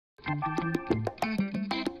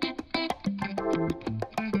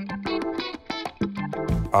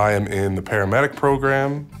I am in the paramedic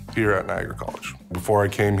program here at Niagara College. Before I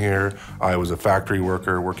came here, I was a factory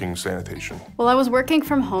worker working sanitation. Well, I was working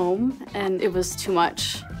from home, and it was too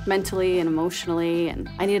much mentally and emotionally, and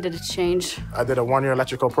I needed a change. I did a one-year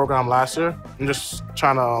electrical program last year. I'm just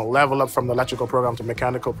trying to level up from the electrical program to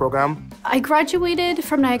mechanical program. I graduated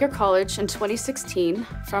from Niagara College in 2016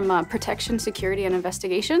 from Protection, Security, and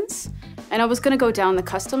Investigations, and I was going to go down the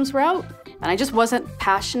customs route, and I just wasn't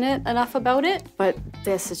passionate enough about it, but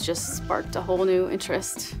this has just sparked a whole new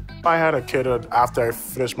interest. I had a kid after I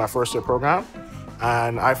finished my first year program,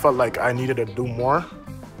 and I felt like I needed to do more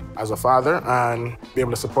as a father and be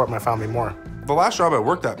able to support my family more. The last job I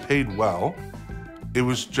worked at paid well. It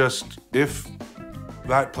was just, if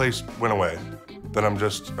that place went away, then I'm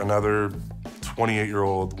just another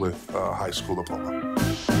 28-year-old with a high school diploma.